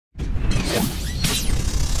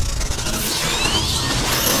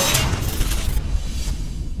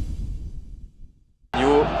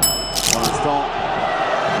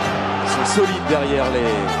derrière les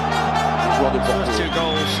joueurs de Porto. First 2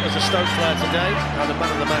 goals as a Stoke player today, and the man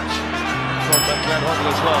of the match from Ronaldo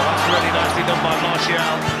as well. That's really nicely done by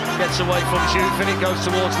Martial. Gets away from Juve, and it goes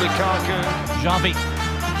towards Lukaku. Xavi.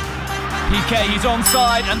 Piqué, he's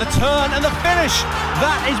onside, and the turn and the finish.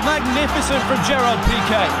 That is magnificent from Gerard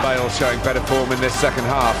Piqué. Bale showing better form in this second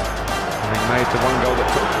half, having made the one goal that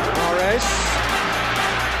took. Mahrez.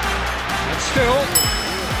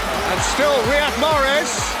 And still Riyad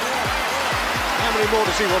Mahrez. How many more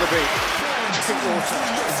does he want to beat?